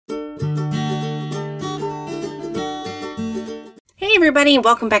Hey everybody,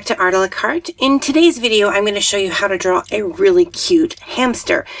 welcome back to Art a la Carte. In today's video, I'm going to show you how to draw a really cute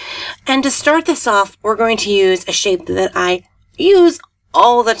hamster. And to start this off, we're going to use a shape that I use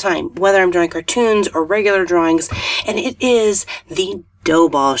all the time, whether I'm drawing cartoons or regular drawings, and it is the dough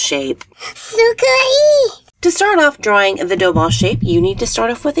ball shape. So kawaii! To start off drawing the dough ball shape, you need to start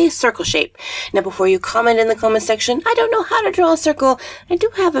off with a circle shape. Now before you comment in the comment section, I don't know how to draw a circle, I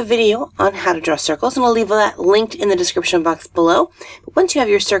do have a video on how to draw circles, and I'll leave that linked in the description box below. But once you have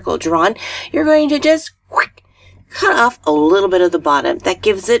your circle drawn, you're going to just cut off a little bit of the bottom. That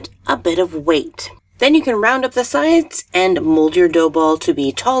gives it a bit of weight. Then you can round up the sides and mold your dough ball to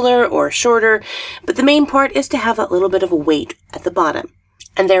be taller or shorter, but the main part is to have that little bit of weight at the bottom.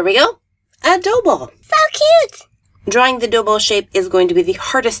 And there we go, a dough ball. So cute! Drawing the dough ball shape is going to be the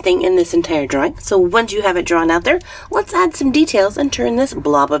hardest thing in this entire drawing, so once you have it drawn out there, let's add some details and turn this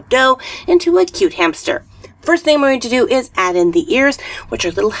blob of dough into a cute hamster. First thing I'm going to do is add in the ears, which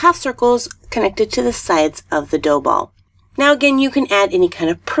are little half circles connected to the sides of the dough ball. Now again, you can add any kind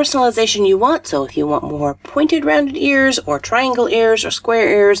of personalization you want, so if you want more pointed rounded ears or triangle ears or square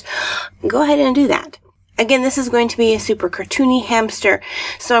ears, go ahead and do that. Again, this is going to be a super cartoony hamster,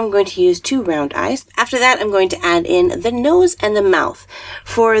 so I'm going to use 2 round eyes. After that, I'm going to add in the nose and the mouth.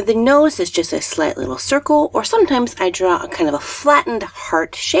 For the nose, it's just a slight little circle, or sometimes I draw a kind of a flattened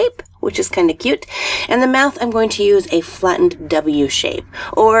heart shape, which is kind of cute. And the mouth, I'm going to use a flattened W shape,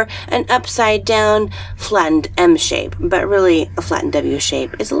 or an upside down flattened M shape, but really a flattened W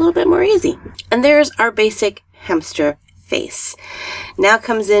shape is a little bit more easy. And there's our basic hamster face. Now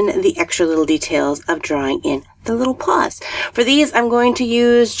comes in the extra little details of drawing in the little paws. For these, I'm going to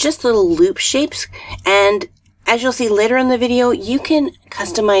use just little loop shapes, and as you'll see later in the video, you can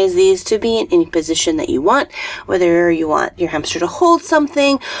customize these to be in any position that you want, whether you want your hamster to hold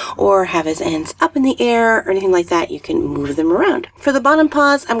something or have his ends up in the air or anything like that. You can move them around. For the bottom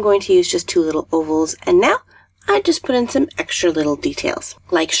paws, I'm going to use just 2 little ovals, and now I just put in some extra little details,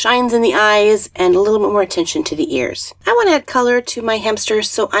 like shines in the eyes and a little bit more attention to the ears. I want to add color to my hamsters,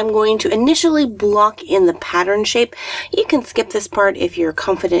 so I'm going to initially block in the pattern shape. You can skip this part if you're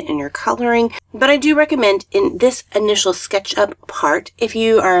confident in your coloring, but I do recommend in this initial SketchUp part, if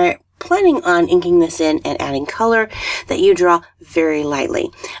you are planning on inking this in and adding color, that you draw very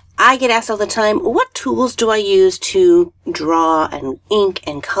lightly. I get asked all the time, what tools do I use to draw and ink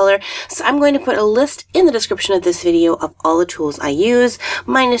and color? So I'm going to put a list in the description of this video of all the tools I use,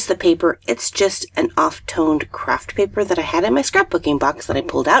 minus the paper. It's just an off-toned craft paper that I had in my scrapbooking box that I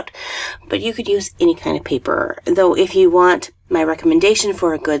pulled out, but you could use any kind of paper. Though if you want my recommendation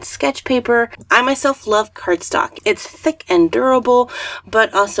for a good sketch paper, I myself love cardstock. It's thick and durable,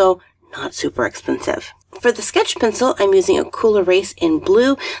 but also not super expensive. For the sketch pencil, I'm using a Cool Erase in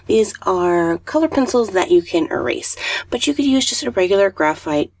blue. These are color pencils that you can erase, but you could use just a regular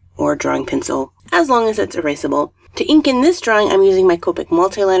graphite or drawing pencil, as long as it's erasable. To ink in this drawing, I'm using my Copic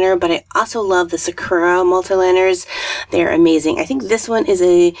multiliner, but I also love the Sakura multiliners. They're amazing. I think this one is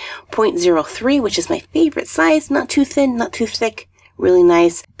a 0.03, which is my favorite size. Not too thin, not too thick. Really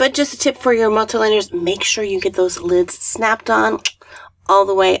nice. But just a tip for your multiliners, make sure you get those lids snapped on all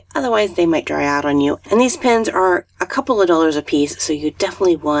the way, otherwise they might dry out on you. And these pens are a couple of dollars a piece, so you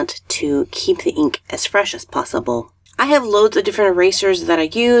definitely want to keep the ink as fresh as possible. I have loads of different erasers that I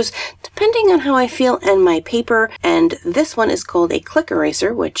use depending on how I feel and my paper, and this one is called a click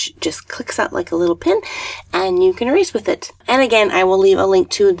eraser, which just clicks out like a little pin and you can erase with it. And again, I will leave a link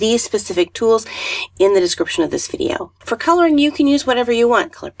to these specific tools in the description of this video. For coloring, you can use whatever you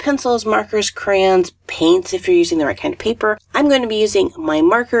want. Color pencils, markers, crayons, paints if you're using the right kind of paper. I'm going to be using my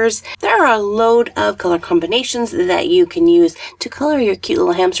markers. There are a load of color combinations that you can use to color your cute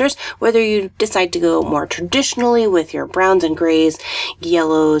little hamsters, whether you decide to go more traditionally with your browns and grays,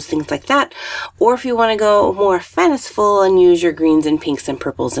 yellows, things like that, or if you want to go more fanciful and use your greens and pinks and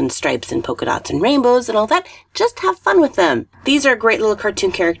purples and stripes and polka dots and rainbows and all that, just have fun with them. These are great little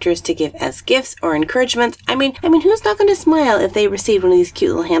cartoon characters to give as gifts or encouragements. I mean, who's not going to smile if they received one of these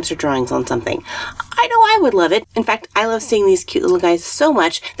cute little hamster drawings on something? I know I would love it. In fact, I love seeing these cute little guys so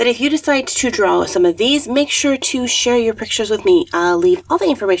much that if you decide to draw some of these, make sure to share your pictures with me. I'll leave all the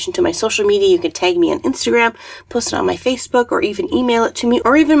information to my social media. You can tag me on Instagram, post it on my Facebook, or even email it to me,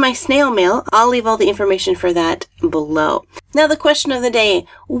 or even my snail mail. I'll leave all the information for that below. Now the question of the day,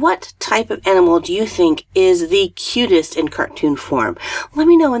 what type of animal do you think is the cutest in cartoon form? Let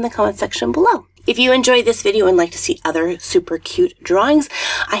me know in the comment section below. If you enjoyed this video and like to see other super cute drawings,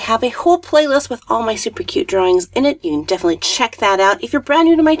 I have a whole playlist with all my super cute drawings in it. You can definitely check that out. If you're brand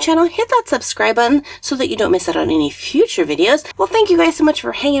new to my channel, hit that subscribe button so that you don't miss out on any future videos. Well, thank you guys so much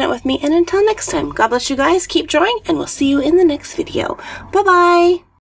for hanging out with me, and until next time, God bless you guys, keep drawing, and we'll see you in the next video. Bye-bye!